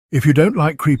If you don't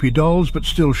like creepy dolls but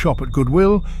still shop at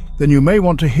Goodwill, then you may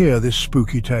want to hear this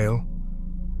spooky tale.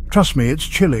 Trust me, it's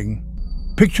chilling.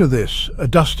 Picture this, a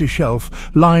dusty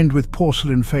shelf lined with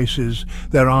porcelain faces,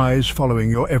 their eyes following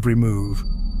your every move.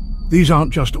 These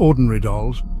aren't just ordinary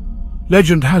dolls.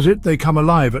 Legend has it they come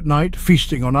alive at night,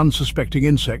 feasting on unsuspecting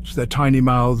insects, their tiny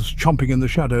mouths chomping in the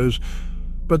shadows.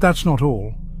 But that's not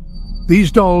all.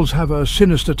 These dolls have a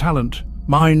sinister talent,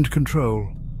 mind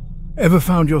control. Ever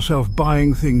found yourself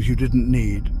buying things you didn't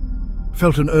need?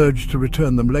 Felt an urge to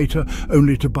return them later,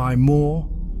 only to buy more?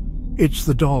 It's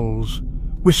the dolls,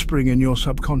 whispering in your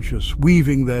subconscious,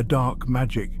 weaving their dark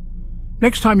magic.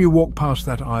 Next time you walk past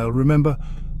that aisle, remember,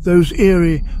 those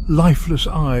eerie, lifeless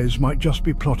eyes might just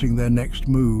be plotting their next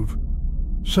move.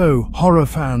 So, horror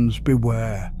fans,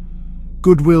 beware.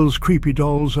 Goodwill's creepy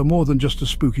dolls are more than just a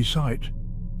spooky sight.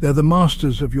 They're the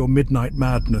masters of your midnight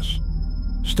madness.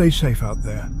 Stay safe out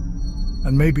there,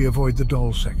 and maybe avoid the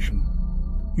doll section.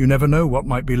 You never know what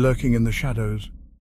might be lurking in the shadows.